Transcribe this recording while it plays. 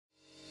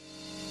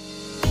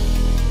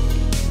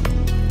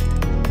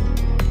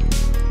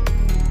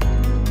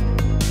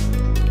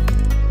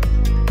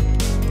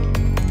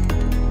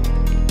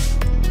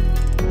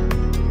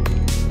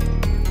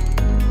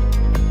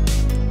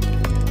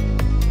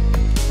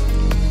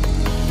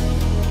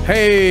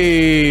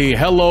Hey,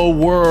 hello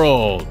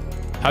world.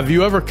 Have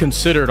you ever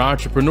considered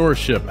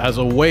entrepreneurship as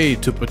a way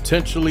to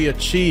potentially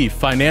achieve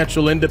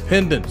financial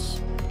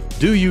independence?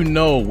 Do you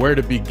know where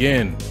to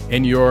begin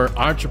in your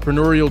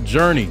entrepreneurial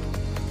journey?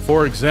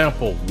 For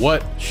example,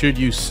 what should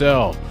you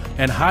sell?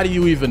 And how do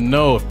you even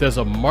know if there's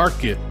a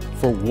market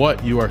for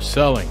what you are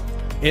selling?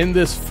 In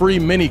this free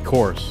mini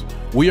course,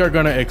 we are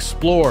going to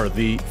explore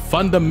the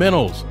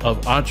fundamentals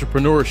of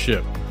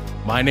entrepreneurship.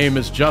 My name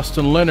is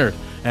Justin Leonard,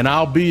 and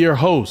I'll be your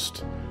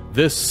host.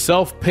 This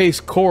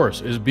self-paced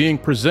course is being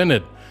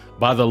presented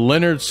by the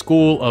Leonard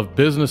School of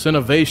Business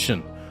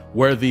Innovation,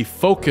 where the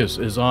focus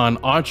is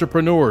on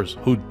entrepreneurs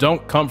who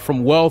don't come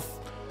from wealth,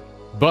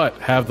 but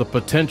have the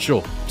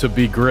potential to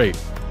be great.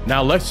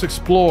 Now let's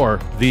explore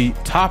the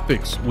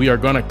topics we are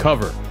going to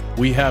cover.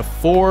 We have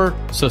 4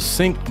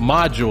 succinct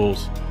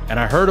modules, and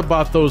I heard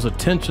about those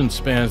attention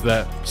spans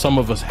that some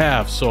of us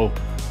have, so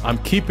I'm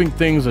keeping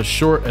things as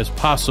short as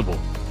possible.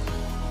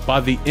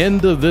 By the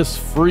end of this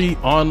free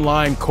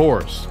online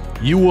course,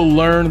 you will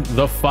learn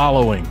the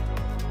following.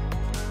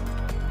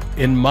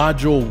 In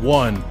Module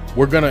 1,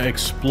 we're going to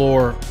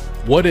explore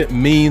what it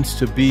means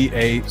to be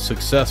a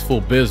successful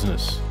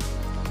business.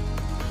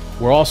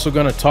 We're also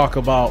going to talk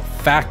about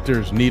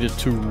factors needed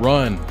to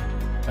run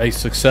a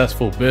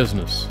successful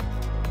business,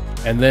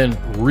 and then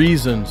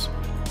reasons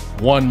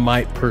one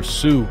might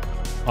pursue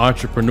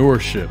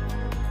entrepreneurship.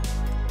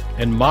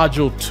 In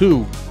Module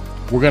 2,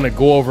 we're going to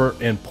go over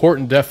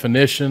important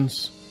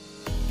definitions.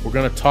 We're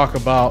going to talk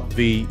about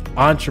the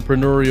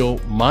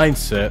entrepreneurial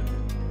mindset,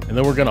 and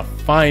then we're going to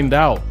find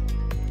out,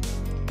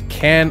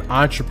 can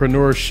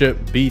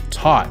entrepreneurship be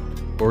taught,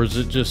 or is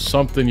it just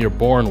something you're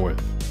born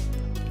with?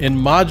 In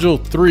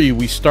Module 3,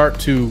 we start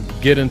to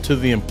get into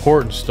the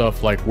important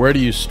stuff like, where do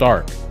you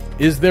start?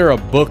 Is there a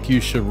book you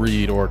should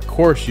read or a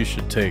course you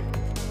should take?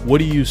 What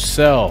do you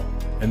sell?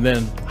 And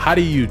then how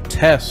do you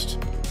test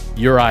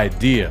your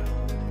idea?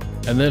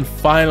 And then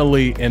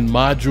finally, in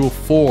Module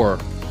 4,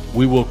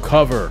 we will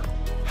cover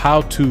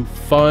how to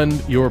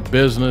fund your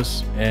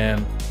business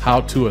and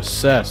how to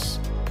assess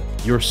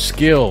your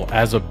skill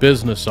as a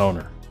business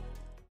owner.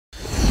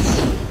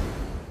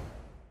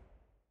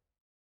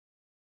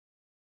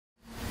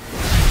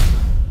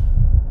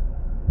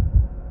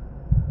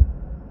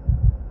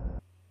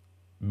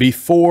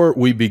 Before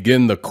we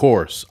begin the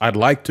course, I'd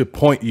like to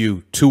point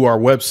you to our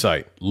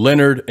website,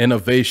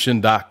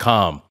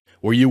 leonardinnovation.com,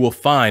 where you will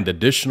find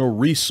additional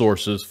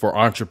resources for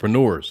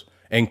entrepreneurs,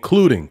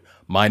 including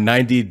my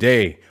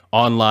 90-day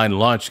online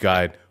launch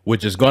guide,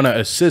 which is going to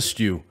assist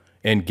you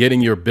in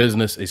getting your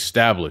business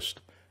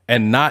established.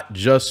 And not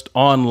just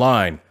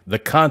online, the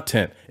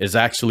content is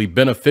actually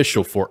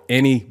beneficial for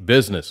any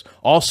business.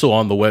 Also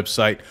on the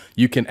website,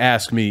 you can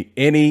ask me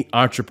any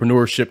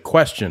entrepreneurship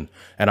question,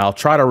 and I'll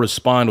try to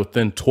respond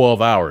within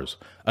 12 hours.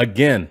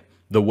 Again,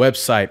 the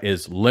website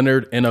is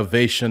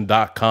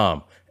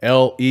leonardinnovation.com,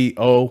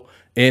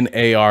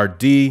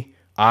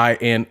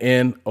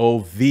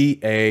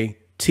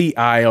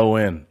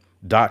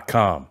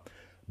 leonardinnovation.com.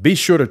 Be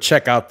sure to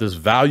check out this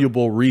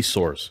valuable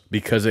resource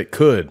because it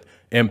could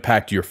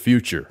impact your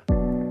future.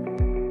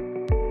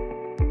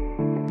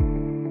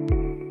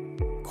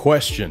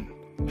 Question: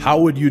 how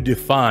would you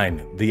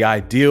define the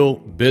ideal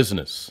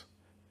business?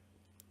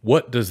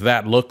 What does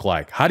that look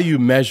like? How do you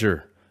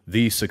measure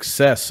the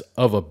success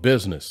of a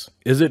business?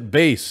 Is it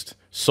based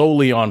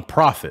solely on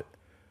profit?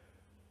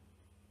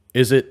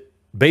 Is it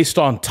based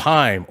on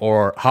time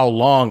or how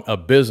long a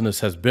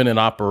business has been in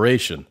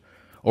operation?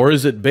 Or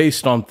is it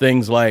based on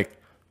things like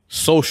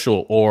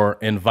social or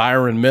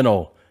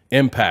environmental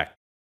impact?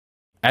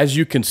 As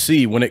you can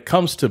see, when it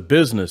comes to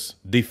business,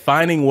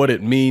 defining what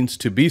it means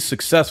to be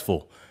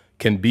successful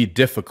can be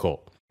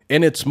difficult.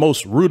 In its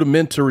most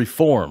rudimentary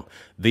form,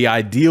 the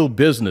ideal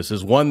business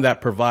is one that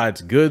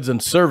provides goods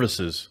and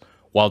services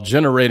while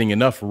generating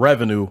enough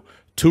revenue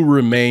to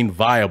remain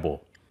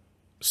viable.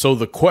 So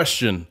the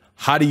question,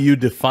 how do you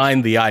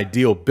define the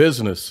ideal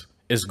business,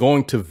 is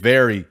going to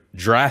vary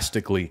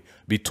drastically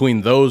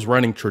between those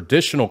running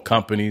traditional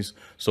companies,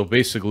 so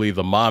basically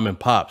the mom and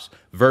pops,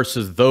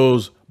 versus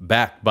those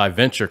backed by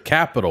venture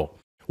capital,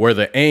 where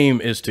the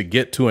aim is to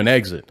get to an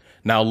exit.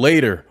 Now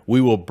later, we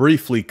will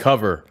briefly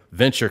cover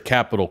venture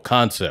capital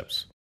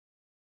concepts.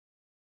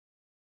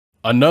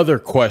 Another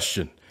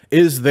question,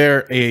 is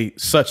there a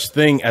such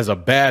thing as a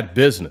bad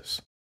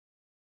business?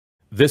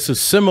 This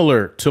is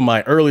similar to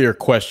my earlier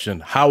question,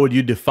 how would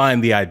you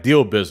define the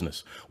ideal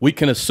business? We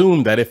can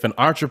assume that if an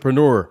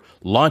entrepreneur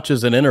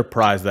launches an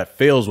enterprise that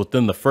fails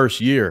within the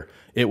first year,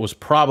 it was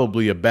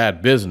probably a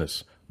bad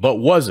business. But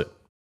was it?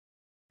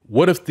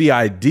 What if the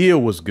idea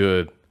was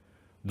good,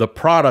 the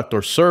product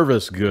or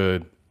service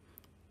good,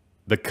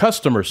 the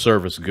customer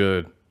service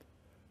good?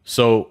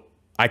 So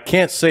I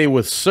can't say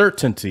with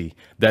certainty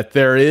that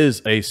there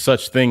is a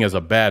such thing as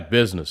a bad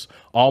business.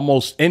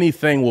 Almost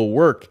anything will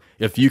work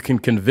if you can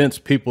convince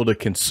people to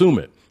consume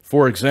it.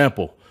 For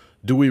example,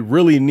 do we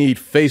really need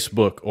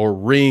Facebook or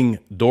Ring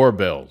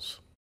doorbells?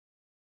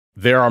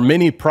 There are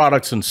many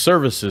products and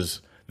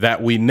services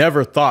that we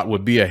never thought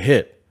would be a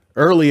hit.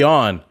 Early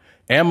on,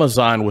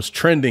 Amazon was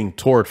trending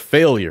toward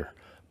failure,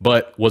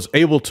 but was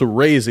able to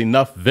raise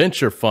enough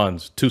venture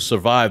funds to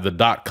survive the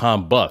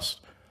dot-com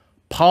bust.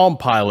 Palm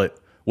Pilot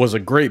was a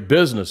great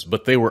business,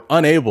 but they were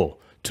unable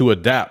to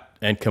adapt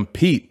and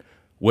compete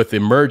with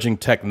emerging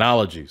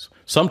technologies.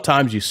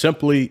 Sometimes you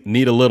simply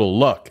need a little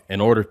luck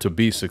in order to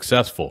be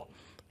successful.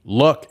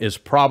 Luck is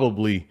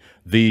probably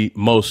the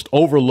most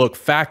overlooked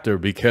factor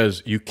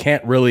because you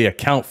can't really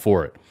account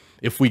for it.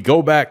 If we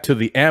go back to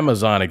the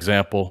Amazon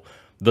example,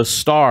 the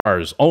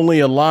stars only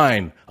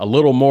aligned a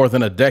little more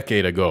than a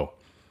decade ago.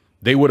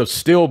 They would have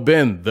still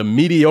been the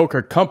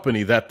mediocre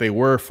company that they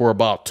were for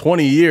about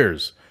 20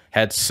 years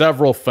had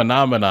several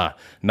phenomena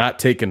not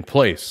taken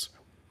place.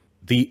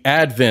 The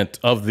advent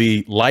of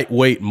the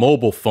lightweight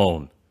mobile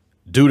phone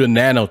due to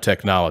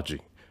nanotechnology,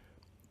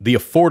 the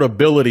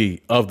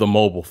affordability of the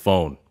mobile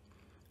phone,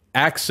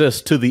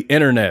 access to the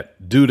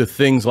internet due to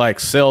things like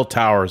cell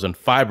towers and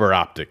fiber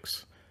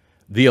optics,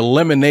 the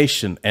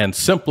elimination and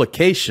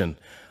simplification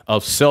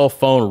of cell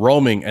phone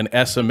roaming and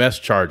SMS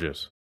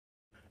charges,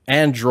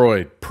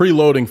 Android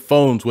preloading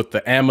phones with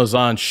the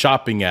Amazon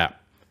shopping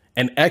app,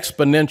 an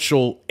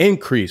exponential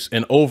increase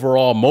in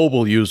overall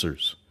mobile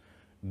users,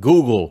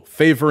 Google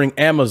favoring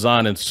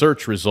Amazon in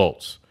search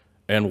results.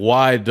 And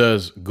why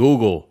does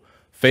Google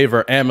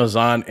favor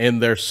Amazon in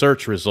their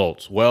search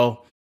results?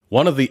 Well,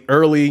 one of the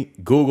early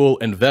Google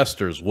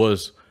investors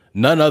was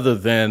none other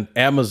than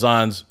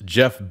Amazon's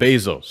Jeff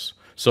Bezos.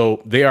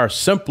 So they are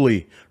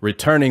simply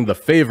returning the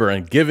favor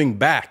and giving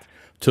back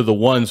to the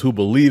ones who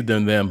believed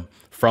in them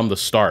from the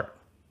start.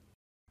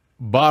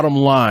 Bottom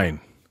line,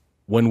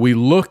 when we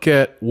look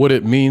at what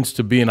it means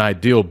to be an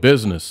ideal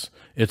business,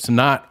 it's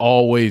not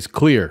always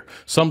clear.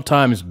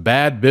 Sometimes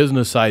bad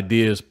business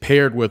ideas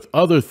paired with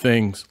other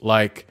things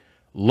like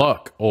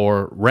luck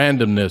or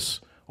randomness,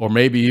 or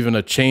maybe even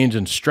a change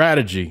in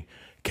strategy,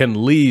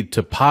 can lead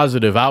to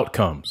positive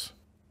outcomes.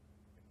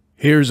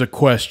 Here's a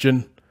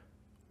question.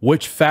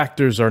 Which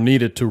factors are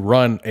needed to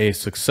run a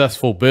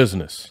successful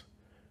business?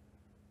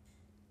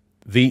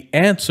 The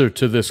answer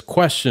to this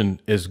question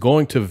is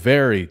going to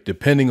vary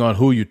depending on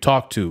who you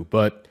talk to,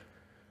 but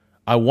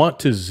I want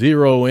to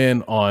zero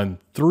in on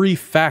 3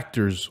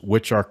 factors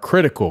which are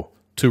critical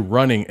to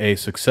running a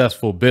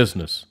successful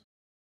business.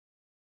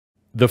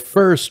 The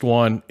first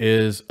one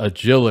is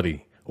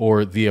agility,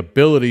 or the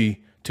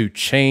ability to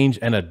change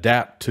and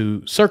adapt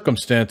to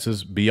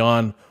circumstances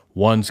beyond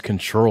one's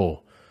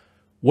control.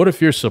 What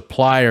if your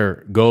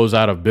supplier goes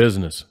out of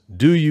business?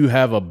 Do you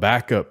have a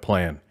backup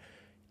plan?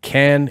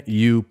 Can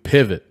you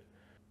pivot?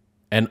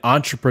 An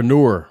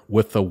entrepreneur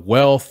with a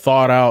well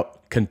thought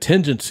out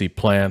contingency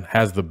plan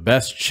has the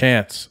best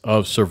chance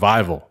of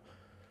survival.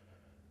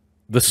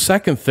 The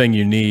second thing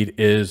you need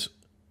is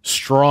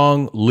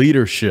strong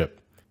leadership,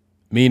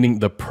 meaning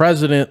the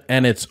president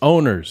and its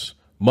owners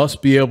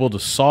must be able to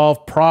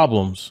solve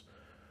problems,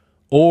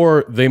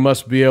 or they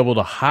must be able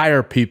to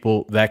hire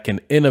people that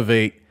can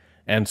innovate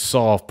and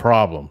solve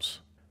problems.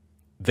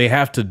 They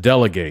have to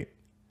delegate.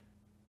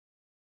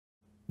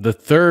 The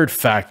third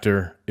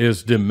factor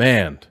is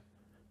demand.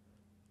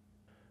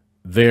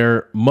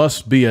 There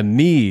must be a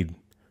need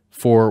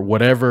for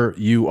whatever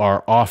you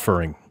are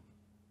offering.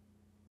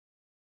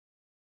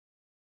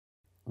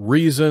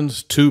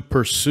 Reasons to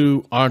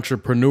pursue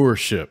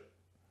entrepreneurship.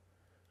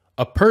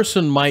 A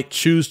person might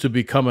choose to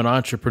become an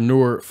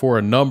entrepreneur for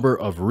a number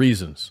of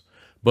reasons,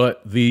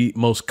 but the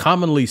most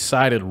commonly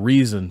cited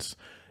reasons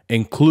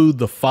include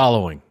the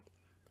following.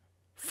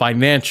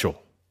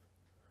 Financial.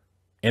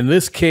 In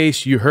this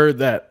case, you heard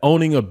that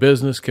owning a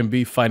business can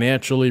be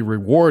financially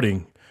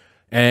rewarding,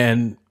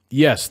 and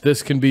yes,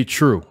 this can be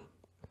true.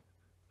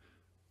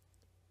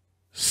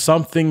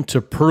 Something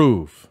to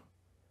prove,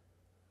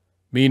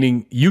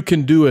 meaning you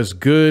can do as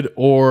good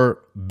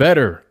or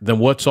better than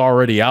what's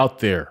already out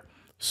there.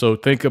 So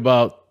think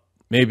about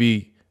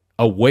maybe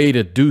a way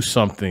to do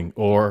something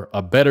or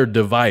a better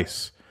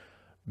device,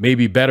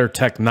 maybe better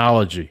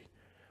technology.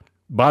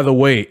 By the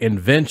way,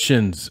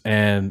 inventions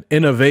and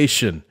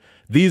innovation,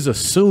 these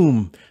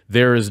assume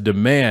there is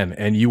demand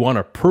and you want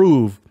to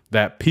prove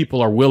that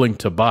people are willing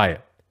to buy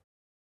it.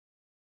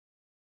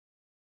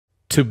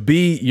 To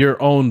be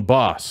your own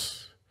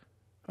boss.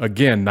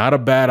 Again, not a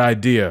bad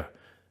idea.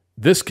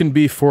 This can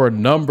be for a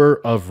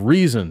number of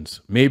reasons.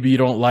 Maybe you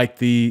don't like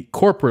the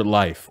corporate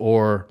life,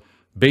 or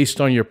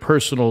based on your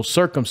personal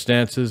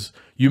circumstances,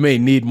 you may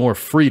need more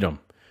freedom.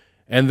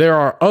 And there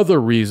are other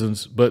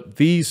reasons, but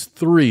these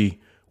 3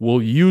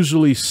 will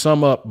usually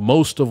sum up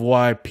most of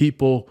why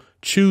people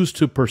choose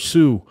to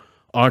pursue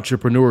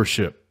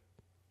entrepreneurship.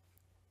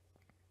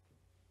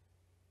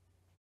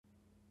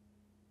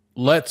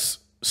 Let's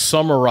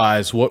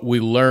summarize what we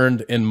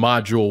learned in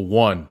Module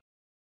 1.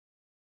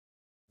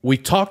 We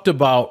talked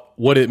about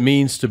what it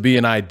means to be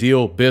an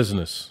ideal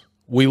business.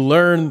 We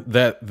learned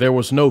that there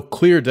was no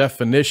clear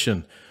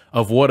definition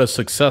of what a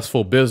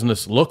successful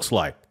business looks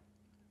like.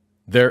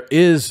 There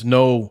is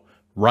no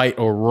right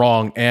or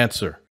wrong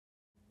answer.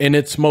 In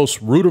its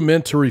most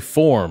rudimentary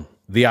form,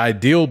 the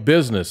ideal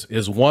business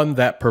is one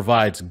that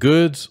provides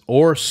goods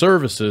or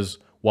services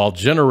while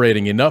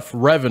generating enough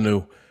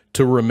revenue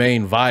to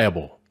remain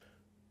viable.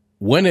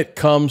 When it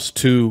comes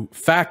to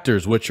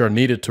factors which are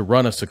needed to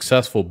run a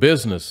successful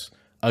business,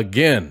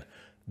 again,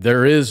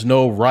 there is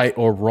no right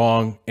or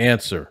wrong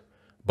answer,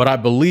 but I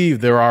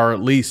believe there are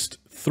at least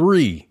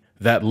 3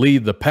 that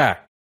lead the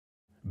pack.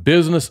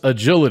 Business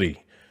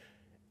agility.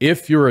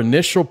 If your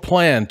initial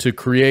plan to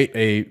create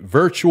a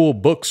virtual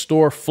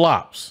bookstore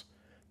flops,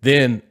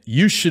 then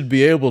you should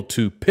be able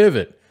to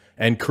pivot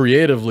and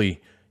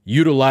creatively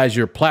utilize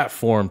your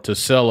platform to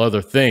sell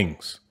other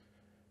things.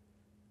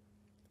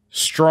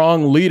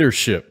 Strong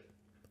leadership.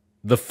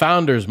 The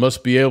founders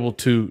must be able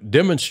to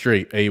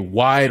demonstrate a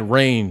wide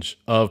range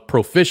of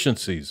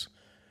proficiencies.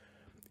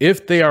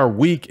 If they are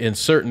weak in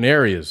certain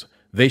areas,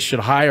 they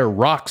should hire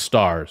rock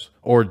stars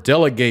or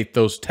delegate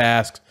those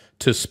tasks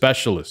to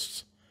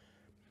specialists.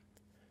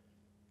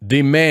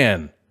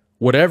 Demand.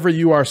 Whatever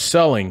you are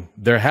selling,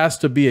 there has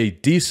to be a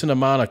decent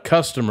amount of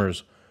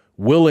customers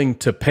willing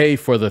to pay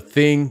for the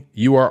thing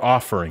you are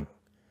offering.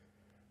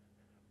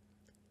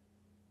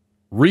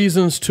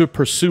 Reasons to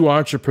pursue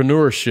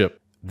entrepreneurship.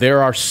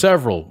 There are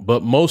several,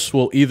 but most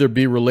will either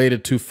be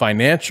related to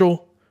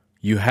financial,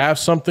 you have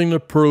something to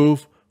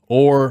prove,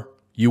 or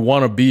you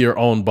want to be your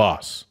own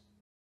boss.